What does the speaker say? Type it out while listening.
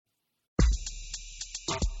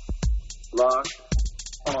Locked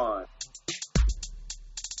On.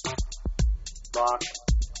 Locked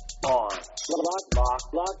On. Locked On.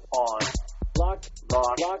 Locked On. Locked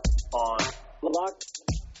On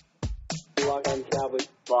Cowboys.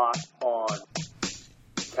 Locked On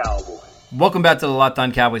Cowboys. Welcome back to the Locked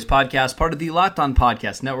On Cowboys Podcast, part of the Locked On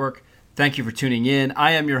Podcast Network. Thank you for tuning in.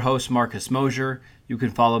 I am your host, Marcus Mosher. You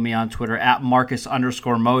can follow me on Twitter at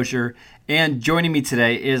Marcus_Mosher. And joining me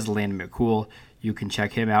today is Landon McCool. You can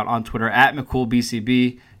check him out on Twitter at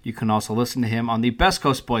McCoolBCB. You can also listen to him on the Best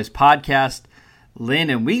Coast Boys podcast.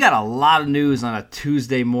 Landon, we got a lot of news on a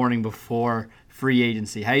Tuesday morning before free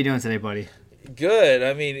agency. How you doing today, buddy? Good.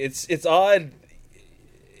 I mean, it's odd.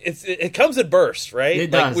 It comes in bursts, right? It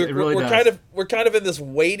does. It really does. We're kind of in this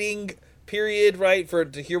waiting period, right,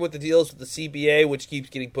 to hear what the deal is with the CBA, which keeps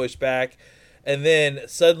getting pushed back. And then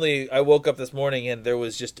suddenly I woke up this morning and there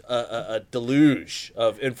was just a deluge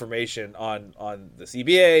of information on the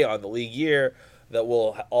CBA, on the league year, that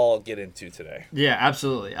we'll all get into today. Yeah,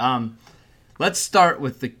 absolutely. Let's start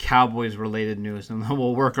with the Cowboys-related news, and then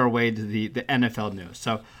we'll work our way to the NFL news.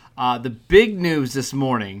 So the big news this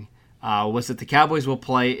morning was that the Cowboys will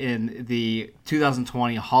play in the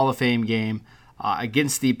 2020 Hall of Fame game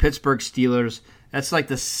against the Pittsburgh Steelers. That's like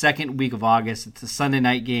the second week of August. It's a Sunday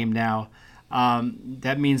night game now.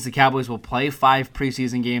 That means the Cowboys will play 5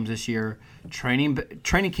 preseason games this year. Training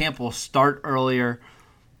camp will start earlier.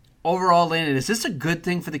 Overall, Landon, is this a good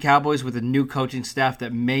thing for the Cowboys with a new coaching staff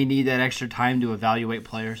that may need that extra time to evaluate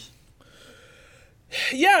players?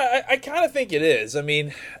 Yeah, I kind of think it is. I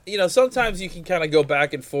mean, sometimes you can kind of go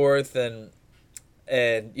back and forth and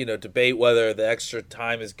debate whether the extra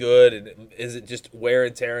time is good and is it just wear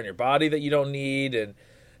and tear on your body that you don't need and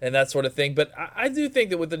that sort of thing. But I do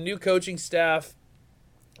think that with the new coaching staff,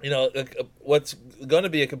 what's going to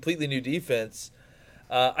be a completely new defense,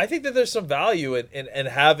 I think that there's some value in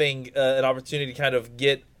having an opportunity to kind of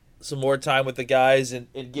get some more time with the guys and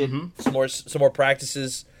get some more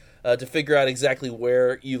practices to figure out exactly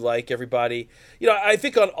where you like everybody. I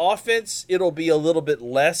think on offense it'll be a little bit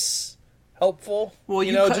less helpful. Well,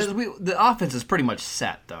 the offense is pretty much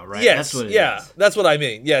set, though, right? Yes, that's what it is. That's what I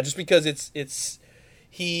mean. Yeah, just because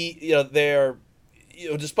they're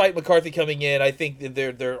despite McCarthy coming in, I think that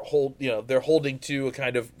they're holding to a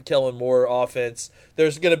kind of Kellen Moore offense.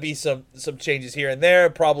 There's going to be some changes here and there,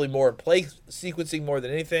 probably more in play sequencing more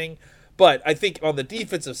than anything. But I think on the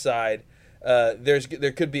defensive side,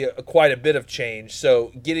 there could be quite a bit of change.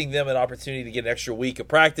 So getting them an opportunity to get an extra week of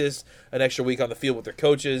practice, an extra week on the field with their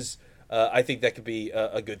coaches, I think that could be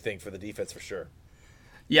a good thing for the defense for sure.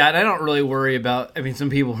 Yeah, and I don't really worry about – I mean, some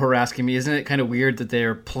people who are asking me, isn't it kind of weird that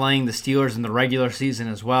they're playing the Steelers in the regular season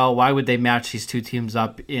as well? Why would they match these two teams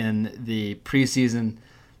up in the preseason?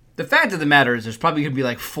 The fact of the matter is there's probably going to be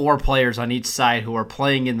like 4 players on each side who are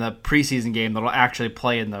playing in the preseason game that will actually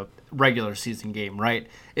play in the regular season game, right?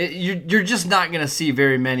 You're just not going to see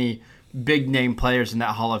very many big-name players in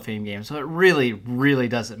that Hall of Fame game, so it really, really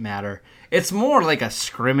doesn't matter. It's more like a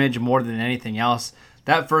scrimmage more than anything else.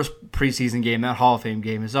 That first preseason game, that Hall of Fame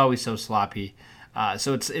game, is always so sloppy.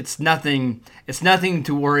 So it's nothing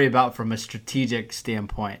to worry about from a strategic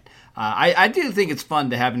standpoint. I do think it's fun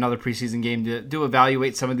to have another preseason game to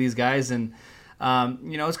evaluate some of these guys, and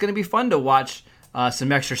it's going to be fun to watch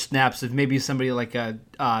some extra snaps of maybe somebody like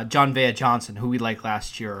John Vea Johnson, who we liked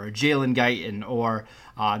last year, or Jalen Guyton, or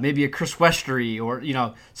maybe a Chris Westry, or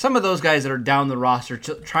some of those guys that are down the roster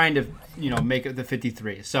trying to make it the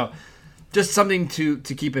 53. So just something to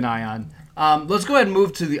keep an eye on. Let's go ahead and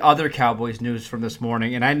move to the other Cowboys news from this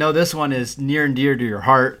morning, and I know this one is near and dear to your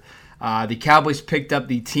heart. The Cowboys picked up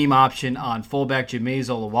the team option on fullback Jamaize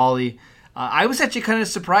Olawale. I was actually kind of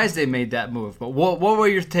surprised they made that move, but what were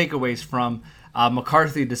your takeaways from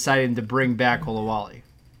McCarthy deciding to bring back Olawale?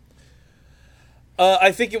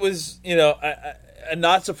 I think it was,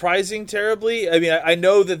 not surprising terribly. I mean, I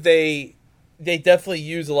know that they definitely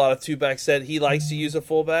use a lot of two-back set. He likes to use a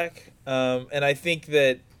fullback. And I think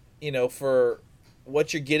that, for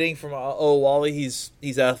what you're getting from Olawale,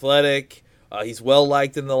 he's athletic. He's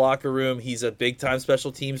well-liked in the locker room. He's a big-time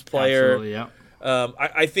special teams player. Absolutely, yeah.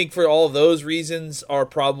 I think for all of those reasons are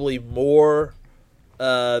probably more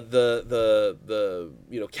the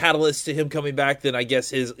catalyst to him coming back than I guess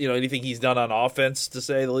his anything he's done on offense, to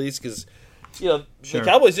say the least, because Sure. The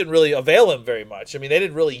Cowboys didn't really avail him very much. I mean, they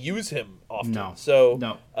didn't really use him often. No. So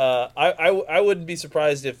no. I wouldn't be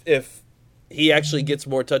surprised if he actually gets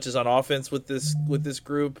more touches on offense with this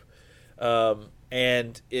group,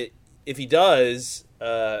 and if he does,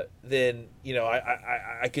 then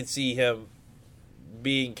I could see him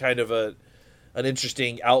being kind of an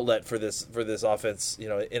interesting outlet for this offense,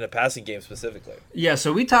 in a passing game specifically. Yeah,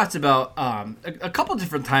 so we talked about a couple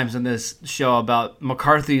different times in this show about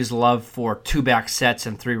McCarthy's love for 2-back sets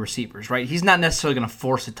and 3 receivers, right? He's not necessarily going to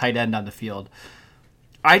force a tight end on the field.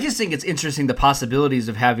 I just think it's interesting the possibilities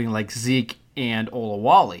of having like Zeke and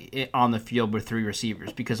Olawale on the field with 3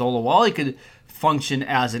 receivers, because Olawale could function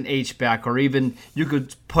as an H-back, or even you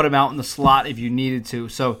could put him out in the slot if you needed to.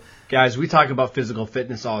 So, guys, we talk about physical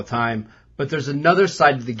fitness all the time, but there's another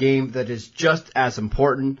side of the game that is just as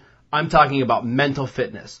important. I'm talking about mental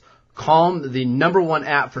fitness. Calm, the #1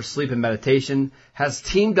 app for sleep and meditation, has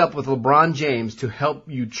teamed up with LeBron James to help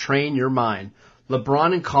you train your mind.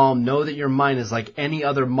 LeBron and Calm know that your mind is like any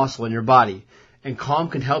other muscle in your body, and Calm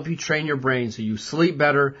can help you train your brain so you sleep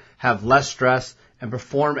better, have less stress, and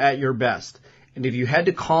perform at your best. And if you head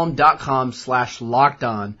to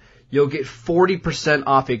calm.com/lockedon, you'll get 40%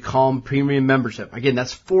 off a Calm premium membership. Again,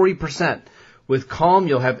 that's 40%. With Calm,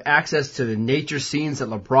 you'll have access to the nature scenes that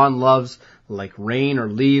LeBron loves, like rain or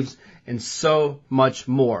leaves, and so much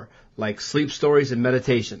more, like sleep stories and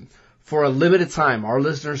meditation. For a limited time, our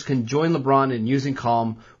listeners can join LeBron in using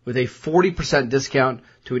Calm with a 40% discount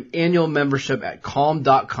to an annual membership at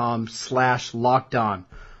calm.com/lockedon.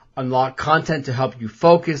 Unlock content to help you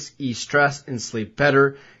focus, ease stress, and sleep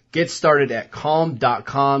better. Get started at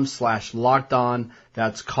calm.com/lockedon.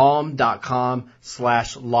 That's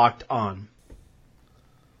calm.com/lockedon.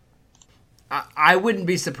 I wouldn't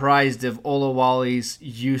be surprised if Olawale's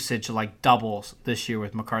usage like doubles this year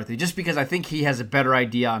with McCarthy, just because I think he has a better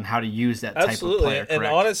idea on how to use that type of player. And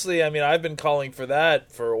honestly, I mean, I've been calling for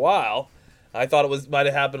that for a while. I thought it might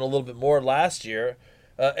have happened a little bit more last year.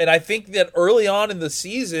 And I think that early on in the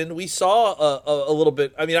season, we saw a little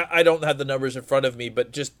bit. I mean, I don't have the numbers in front of me,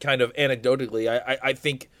 but just kind of anecdotally,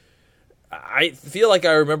 I feel like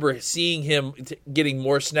I remember seeing him getting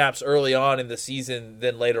more snaps early on in the season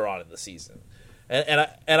than later on in the season. And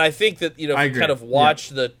I think that, if you kind of watch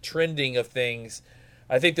the trending of things,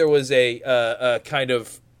 I think there was a kind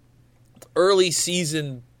of early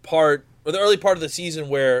season part, or the early part of the season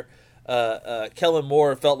where Kellen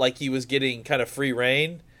Moore felt like he was getting kind of free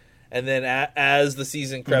reign, and then as the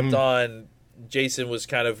season crept on, Jason was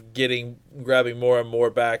kind of grabbing more and more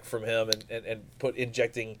back from him and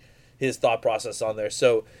injecting his thought process on there.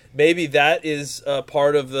 So maybe that is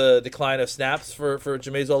part of the decline of snaps for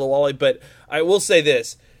Jamaize Olawale. But I will say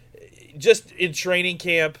this, just in training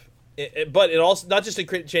camp, but it also not just in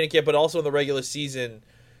training camp, but also in the regular season,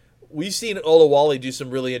 we've seen Olawale do some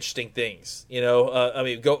really interesting things.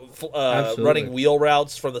 Running wheel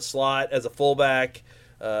routes from the slot as a fullback.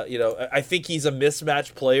 I think he's a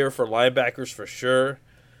mismatch player for linebackers for sure.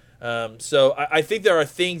 So I think there are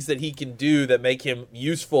things that he can do that make him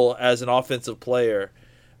useful as an offensive player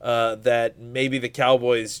that maybe the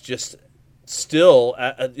Cowboys just still,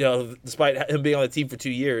 despite him being on the team for 2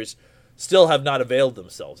 years, still have not availed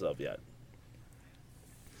themselves of yet.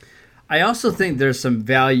 I also think there's some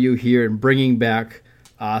value here in bringing back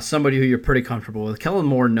somebody who you're pretty comfortable with. Kellen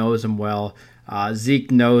Moore knows him well.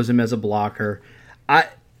 Zeke knows him as a blocker.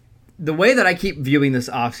 The way that I keep viewing this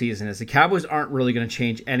offseason is the Cowboys aren't really going to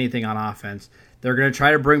change anything on offense. They're going to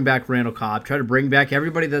try to bring back Randall Cobb, try to bring back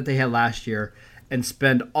everybody that they had last year, and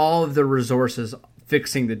spend all of their resources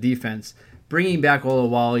fixing the defense. Bringing back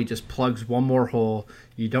Olawale just plugs one more hole.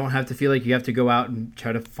 You don't have to feel like you have to go out and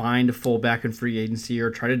try to find a fullback in free agency or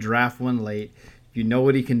try to draft one late. You know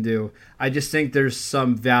what he can do. I just think there's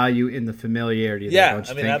some value in the familiarity. Yeah,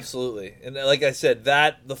 absolutely. And like I said,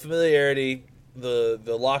 the familiarity,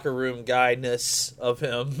 the locker room guy-ness of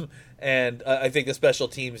him, and I think the special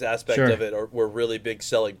teams aspect of it were really big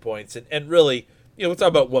selling points. And really, we're talking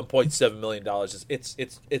about $1.7 million.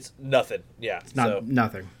 It's nothing. Yeah, it's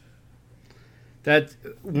nothing. That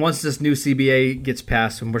once this new CBA gets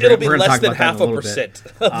passed, and it'll be less than 0.5%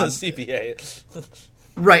 of the CBA.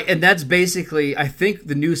 Right, and that's basically, I think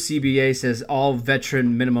the new CBA says all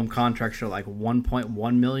veteran minimum contracts are like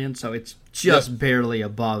 $1.1 million, so it's just barely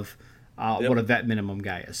above what a vet minimum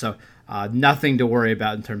guy is. So nothing to worry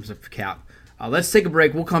about in terms of cap. Let's take a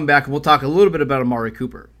break. We'll come back and we'll talk a little bit about Amari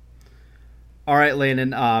Cooper. All right,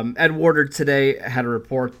 Landon. Ed Warder today had a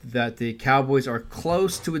report that the Cowboys are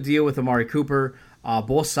close to a deal with Amari Cooper.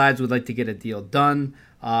 Both sides would like to get a deal done.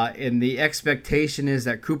 And the expectation is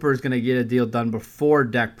that Cooper is going to get a deal done before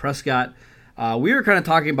Dak Prescott. We were kind of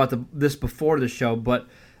talking about this before the show, but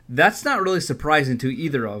that's not really surprising to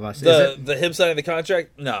either of us. The him signing the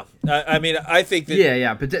contract? No. I think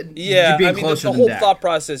that... But the whole thought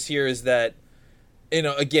process here is that,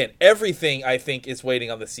 again, everything I think is waiting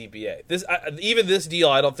on the CBA. Even this deal,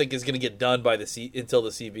 I don't think is going to get done until the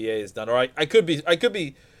CBA is done. Or I could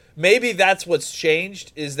be maybe that's what's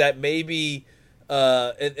changed, is that maybe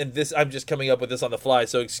and this, I'm just coming up with this on the fly,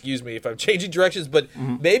 so excuse me if I'm changing directions, but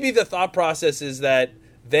maybe the thought process is that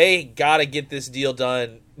they got to get this deal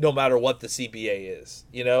done no matter what the CBA is,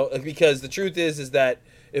 because the truth is that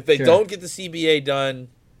if they don't get the CBA done,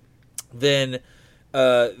 then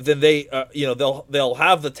they they'll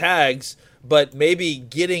have the tags, but maybe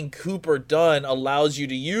getting Cooper done allows you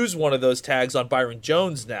to use one of those tags on Byron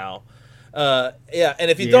Jones now. And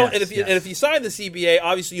if you if you sign the CBA,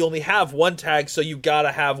 obviously you only have one tag, so you got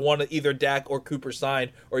to have one, either Dak or Cooper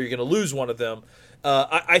signed, or you're going to lose one of them.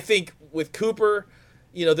 I think with Cooper,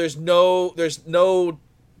 there's no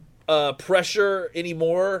pressure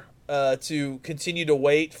anymore to continue to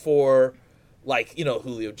wait for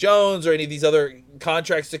Julio Jones or any of these other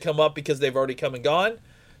contracts to come up, because they've already come and gone.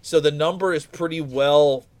 So the number is pretty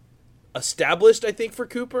well established, I think, for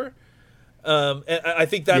Cooper. And I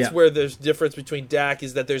think that's where there's difference between Dak,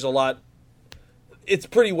 is that there's a lot. It's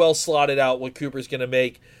pretty well slotted out what Cooper's going to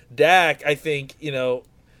make. Dak, I think, the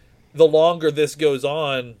longer this goes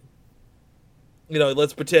on,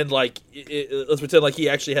 let's pretend like he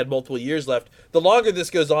actually had multiple years left. The longer this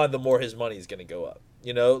goes on, the more his money is going to go up.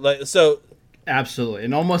 Absolutely,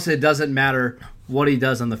 and almost it doesn't matter what he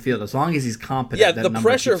does on the field as long as he's competent. Yeah, the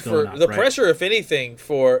pressure pressure, if anything,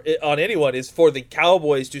 on anyone is for the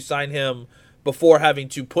Cowboys to sign him before having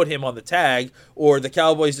to put him on the tag, or the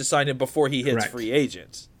Cowboys to sign him before he hits free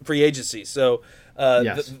agency. So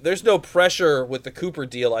there's no pressure with the Cooper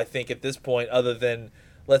deal, I think, at this point, other than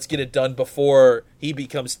let's get it done before he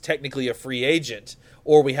becomes technically a free agent,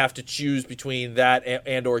 or we have to choose between that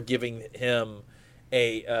and or giving him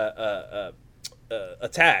a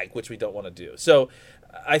tag, which we don't want to do. So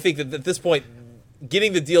I think that at this point,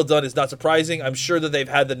 getting the deal done is not surprising. I'm sure that they've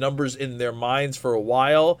had the numbers in their minds for a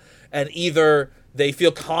while, and either they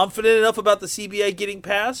feel confident enough about the CBA getting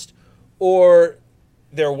passed, or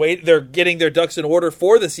they're getting their ducks in order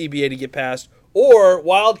for the CBA to get passed, or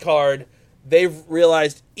wild card, they've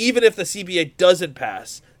realized even if the CBA doesn't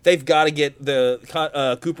pass, they've got to get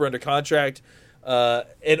the Cooper under contract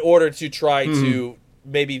in order to try to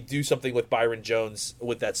maybe do something with Byron Jones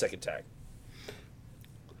with that second tag.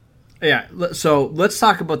 Yeah, so let's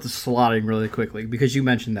talk about the slotting really quickly, because you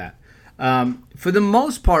mentioned that. For the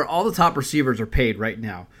most part, all the top receivers are paid right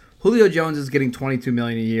now. Julio Jones is getting $22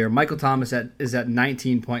 million a year. Michael Thomas is at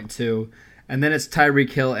 $19.2, and then it's Tyreek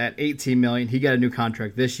Hill at $18 million. He got a new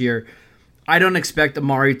contract this year. I don't expect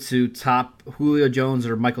Amari to top Julio Jones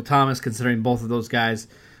or Michael Thomas, considering both of those guys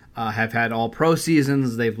have had all-pro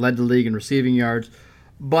seasons. They've led the league in receiving yards.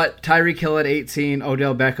 But Tyreek Hill at 18,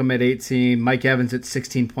 Odell Beckham at 18, Mike Evans at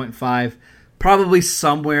 16.5, probably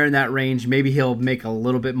somewhere in that range. Maybe he'll make a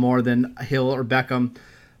little bit more than Hill or Beckham.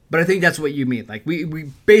 But I think that's what you mean. Like we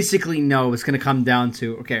basically know it's going to come down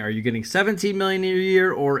to, okay, are you getting $17 million a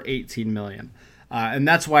year or $18 million? And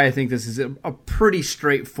that's why I think this is a pretty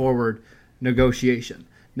straightforward negotiation.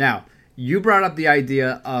 Now, you brought up the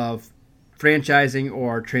idea of franchising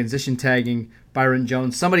or transition tagging Byron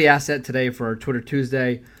Jones. Somebody asked that today for our Twitter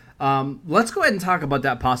Tuesday. Let's go ahead and talk about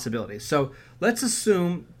that possibility. So let's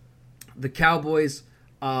assume the Cowboys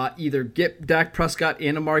either get Dak Prescott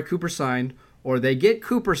and Amari Cooper signed, or they get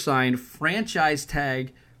Cooper signed, franchise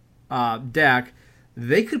tag Dak.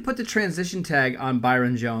 They could put the transition tag on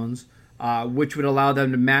Byron Jones, which would allow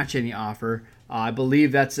them to match any offer. I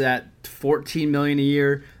believe that's at $14 million a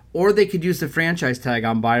year. Or they could use the franchise tag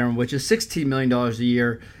on Byron, which is $16 million a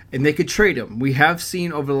year, and they could trade him. We have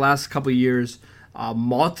seen over the last couple of years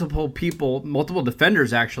multiple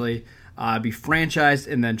defenders actually be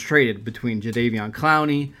franchised and then traded between Jadeveon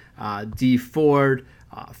Clowney, Dee Ford,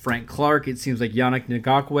 Frank Clark. It seems like Yannick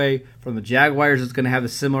Ngakoue from the Jaguars is going to have a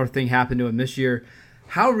similar thing happen to him this year.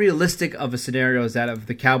 How realistic of a scenario is that of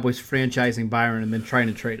the Cowboys franchising Byron and then trying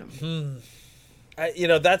to trade him?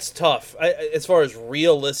 That's tough. As far as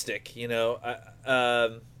realistic,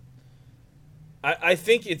 I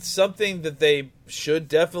think it's something that they should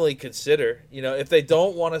definitely consider. If they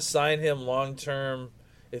don't want to sign him long term,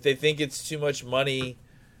 if they think it's too much money,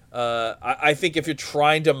 I think if you're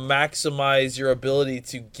trying to maximize your ability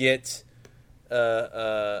to get,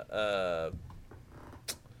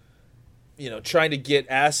 trying to get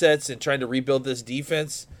assets and trying to rebuild this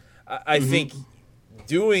defense, I think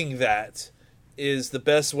doing that is the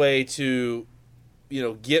best way to,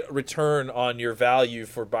 get return on your value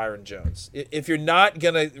for Byron Jones. If you're not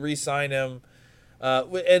gonna re-sign him, I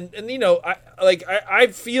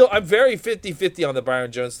feel I'm very 50-50 on the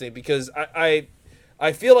Byron Jones thing, because I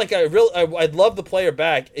feel like I'd love the player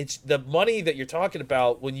back. It's the money that you're talking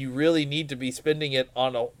about when you really need to be spending it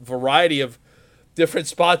on a variety of different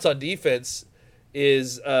spots on defense.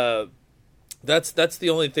 is that's the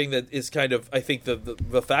only thing that is kind of, I think,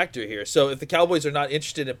 the factor here. So if the Cowboys are not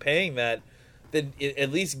interested in paying that, then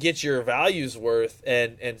at least get your values worth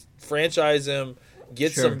and franchise him,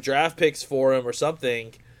 get some draft picks for him or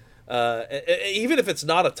something. Even if it's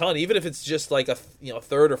not a ton, even if it's just like a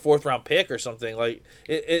third or fourth round pick or something, like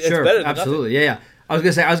it's better than absolutely. nothing. Yeah. I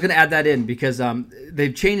was gonna add that in because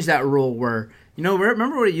they've changed that rule where,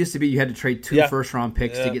 remember what it used to be? You had to trade two first round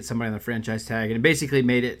picks to get somebody on the franchise tag, and it basically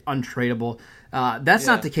made it untradeable. That's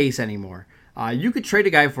not the case anymore. You could trade a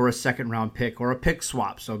guy for a second round pick or a pick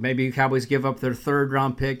swap. So maybe the Cowboys give up their third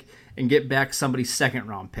round pick and get back somebody's second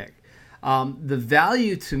round pick. The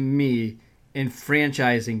value to me in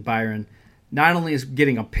franchising Byron not only is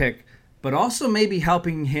getting a pick, but also maybe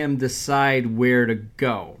helping him decide where to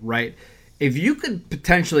go, right? If you could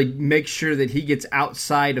potentially make sure that he gets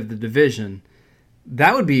outside of the division,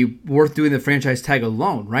 that would be worth doing the franchise tag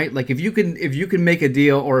alone, right? Like if you can make a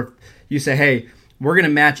deal, or you say, hey, we're going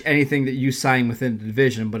to match anything that you sign within the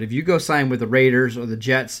division, but if you go sign with the Raiders or the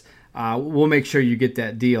Jets, we'll make sure you get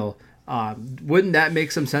that deal. Wouldn't that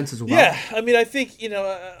make some sense as well? Yeah, I mean, I think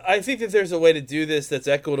that there's a way to do this that's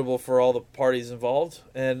equitable for all the parties involved,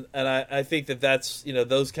 and I think that's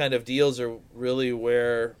those kind of deals are really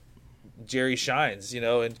where Jerry shines,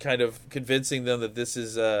 and kind of convincing them that this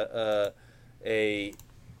is a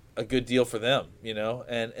good deal for them,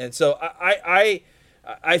 and so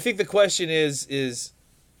I think the question is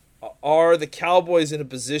are the Cowboys in a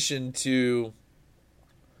position to,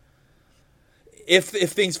 if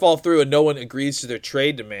things fall through and no one agrees to their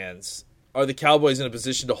trade demands, are the Cowboys in a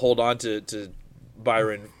position to hold on to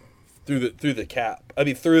Byron through the cap? I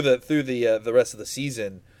mean, through the rest of the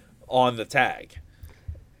season on the tag.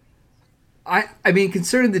 I mean,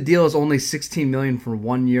 considering the deal is only $16 million for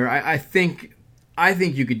 1 year, I think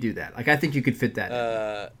you could do that. Like, I think you could fit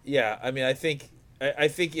that. Yeah. I mean, I think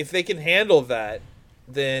if they can handle that,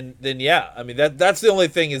 then yeah. I mean, that's the only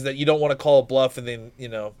thing, is that you don't want to call a bluff and then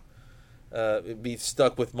be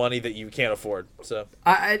stuck with money that you can't afford. So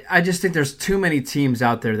I just think there's too many teams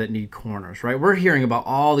out there that need corners, right? We're hearing about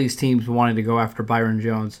all these teams wanting to go after Byron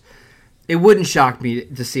Jones. It wouldn't shock me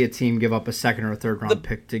to see a team give up a second or a third round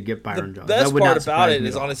pick to get Byron Jones. The best part about it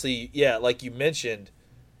is, honestly, like you mentioned,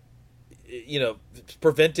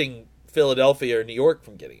 preventing Philadelphia or New York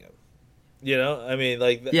from getting him. I mean,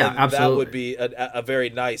 absolutely. That would be a very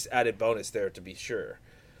nice added bonus there, to be sure.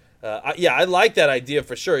 I like that idea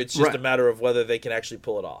for sure. It's just a matter of whether they can actually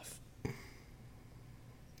pull it off.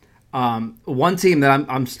 One team that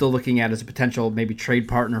I'm still looking at as a potential maybe trade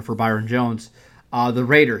partner for Byron Jones, the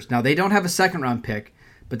Raiders. Now, they don't have a second round pick,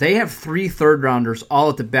 but they have 3 third rounders all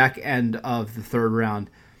at the back end of the third round.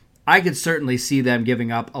 I could certainly see them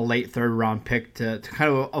giving up a late third round pick to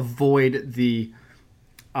kind of avoid the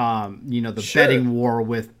betting war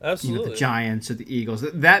with the Giants or the Eagles.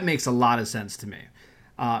 That makes a lot of sense to me.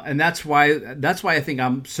 And that's why I think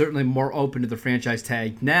I'm certainly more open to the franchise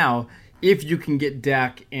tag now, if you can get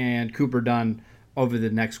Dak and Cooper done over the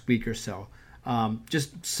next week or so.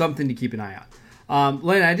 Just something to keep an eye on.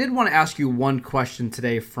 Landon, I did want to ask you one question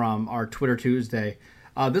today from our Twitter Tuesday.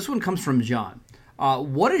 This one comes from John.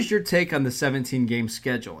 What is your take on the 17-game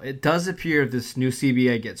schedule? It does appear if this new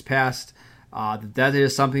CBA gets passed, that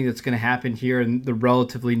is something that's going to happen here in the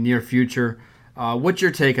relatively near future. What's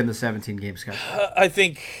your take on the 17-game schedule? I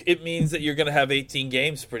think it means that you're going to have 18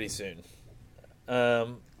 games pretty soon.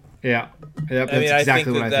 That's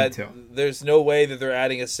exactly what I think too. There's no way that they're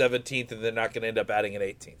adding a 17th and they're not going to end up adding an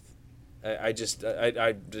 18th. I just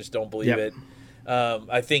don't believe it.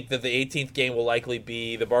 I think that the 18th game will likely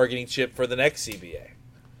be the bargaining chip for the next CBA.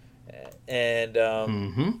 And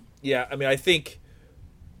I think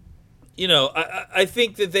I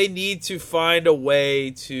think that they need to find a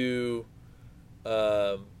way to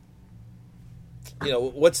what's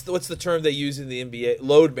the term they use in the NBA?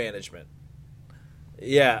 Load management.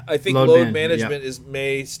 Yeah, I think load management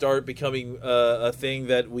may start becoming a thing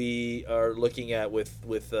that we are looking at with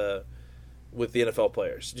the NFL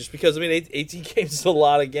players. Just because, 18 games is a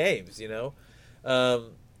lot of games,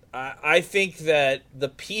 I think that the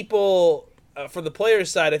people, from the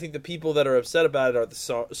players' side, I think the people that are upset about it are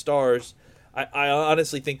the stars. I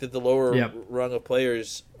honestly think that the lower rung of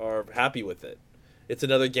players are happy with it. It's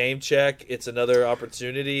another game check. It's another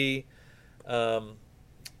opportunity. Well,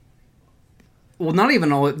 not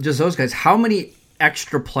even just those guys. How many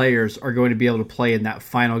extra players are going to be able to play in that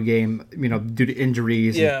final game, due to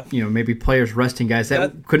injuries and, maybe players resting guys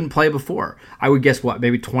that couldn't play before? I would guess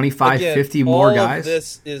maybe 25, 50 more guys? All of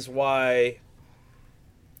this is why,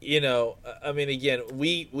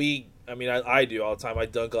 we I mean, I do all the time. I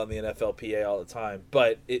dunk on the NFLPA all the time.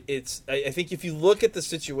 But I think if you look at the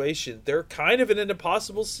situation, they're kind of in an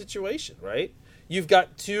impossible situation, right? You've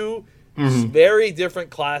got two very different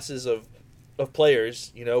classes of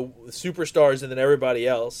players, superstars and then everybody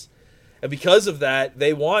else. And because of that,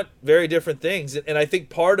 they want very different things. And I think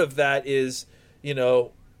part of that is,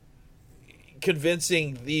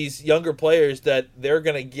 convincing these younger players that they're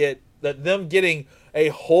going to get, that them getting a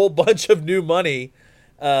whole bunch of new money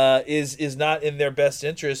is not in their best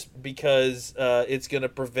interest, because it's going to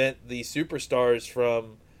prevent the superstars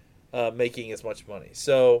from making as much money.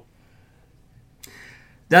 So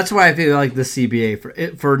that's why I feel like the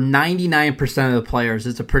CBA for 99% of the players,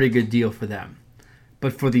 it's a pretty good deal for them.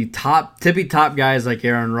 But for the tippy top guys like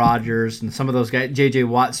Aaron Rodgers and some of those guys, J.J.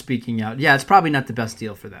 Watt speaking out, it's probably not the best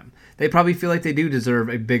deal for them. They probably feel like they do deserve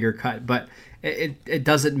a bigger cut, but it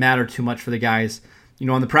doesn't matter too much for the guys,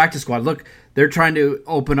 on the practice squad. Look, they're trying to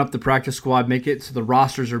open up the practice squad, make it so the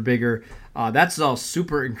rosters are bigger. That's all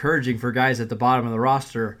super encouraging for guys at the bottom of the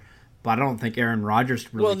roster, but I don't think Aaron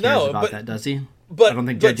Rodgers really cares about that, does he? But I don't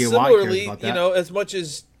think J.J. Watt cares about that. As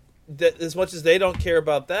much as they don't care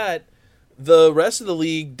about that, the rest of the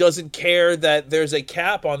league doesn't care that there's a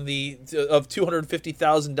cap on of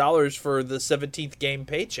 $250,000 for the 17th game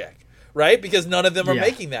paycheck, right? Because none of them are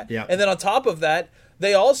making that. Yeah. And then on top of that,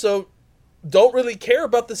 they also don't really care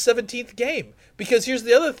about the 17th game, because here's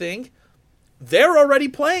the other thing: they're already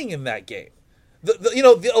playing in that game.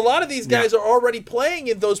 A lot of these guys are already playing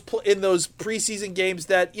in those preseason games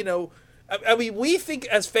that I mean, we think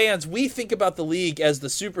as fans, we think about the league as the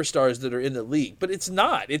superstars that are in the league, but it's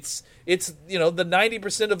not. It's the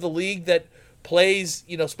 90% of the league that plays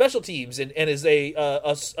special teams and is a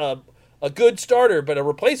good starter but a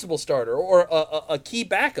replaceable starter, or a key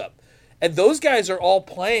backup, and those guys are all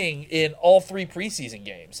playing in all 3 preseason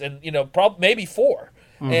games, and maybe 4,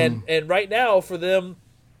 and right now for them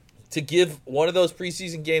to give one of those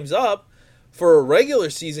preseason games up for a regular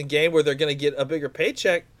season game where they're going to get a bigger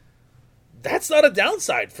paycheck, that's not a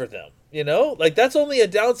downside for them, that's only a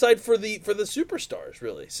downside for the superstars,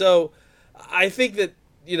 really. So I think that,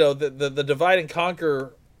 the divide and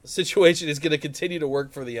conquer situation is going to continue to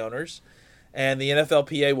work for the owners, and the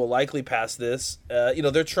NFLPA will likely pass this.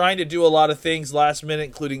 They're trying to do a lot of things last minute,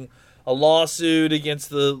 including a lawsuit against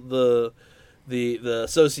the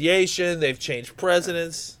association. They've changed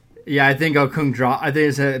presidents. Yeah, I think Okung dropped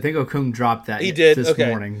that. He did this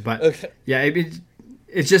morning, but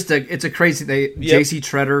it's just a crazy thing. Yep. J.C.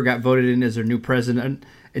 Tretter got voted in as their new president.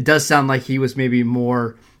 It does sound like he was maybe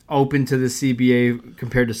more open to the CBA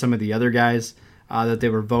compared to some of the other guys that they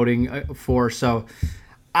were voting for. So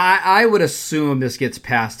I would assume this gets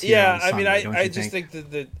passed here. Yeah, on Sunday, I just think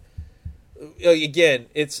that again,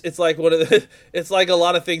 it's like it's like a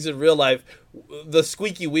lot of things in real life. The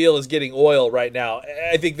squeaky wheel is getting oil right now.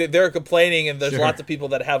 I think that they're complaining, and there's lots of people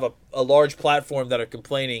that have a large platform that are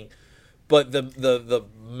complaining. But the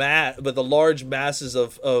large masses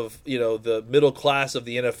of the middle class of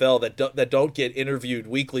the NFL that don't get interviewed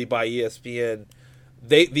weekly by ESPN,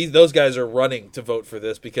 those guys are running to vote for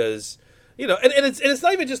this, because and it's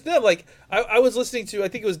not even just them. Like I was listening to, I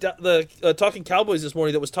think it was the Talking Cowboys this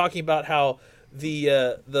morning, that was talking about how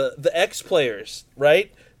the ex players,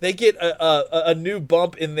 right? They get a new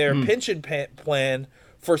bump in their pension plan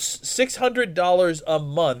for $600 a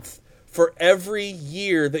month for every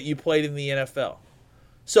year that you played in the NFL.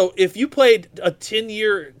 So if you played a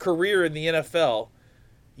 10-year career in the NFL,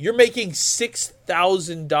 you're making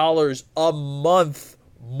 $6,000 a month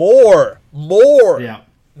more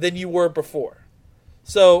than you were before.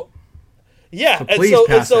 So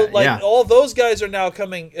all those guys are now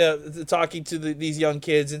coming talking to these young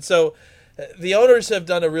kids, and so the owners have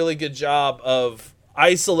done a really good job of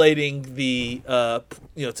isolating the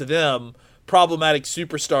to them problematic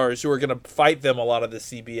superstars who are going to fight them a lot of the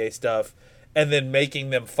CBA stuff, and then making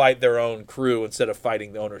them fight their own crew instead of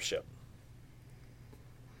fighting the ownership.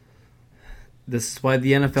 This is why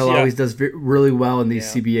the NFL always does really well in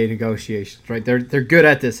these CBA negotiations, right? They're good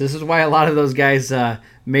at this. This is why a lot of those guys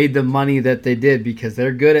made the money that they did, because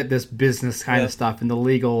they're good at this business kind of stuff and the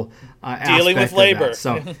legal dealing with labor.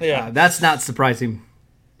 So that's not surprising.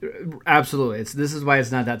 Absolutely, this is why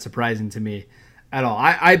it's not that surprising to me at all.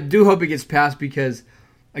 I do hope it gets passed, because,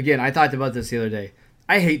 again, I talked about this the other day.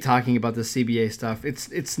 I hate talking about the CBA stuff.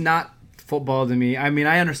 It's not football to me. I mean,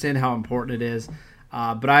 I understand how important it is,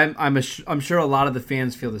 but I'm sure a lot of the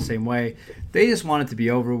fans feel the same way. They just want it to be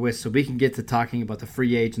over with so we can get to talking about the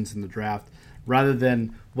free agents in the draft rather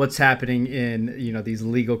than what's happening in these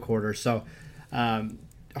legal quarters. So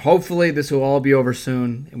hopefully this will all be over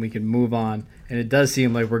soon and we can move on. And it does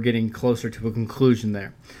seem like we're getting closer to a conclusion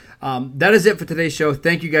there. That is it for today's show.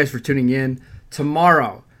 Thank you guys for tuning in.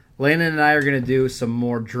 Tomorrow, Landon and I are going to do some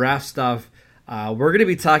more draft stuff. We're going to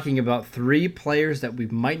be talking about 3 players that we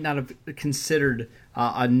might not have considered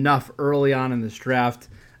enough early on in this draft.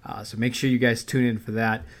 So make sure you guys tune in for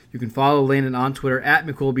that. You can follow Landon on Twitter at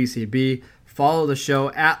McCoolBCB. Follow the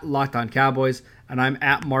show at Locked On Cowboys. And I'm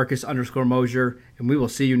at Marcus_Mosher. And we will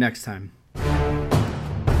see you next time.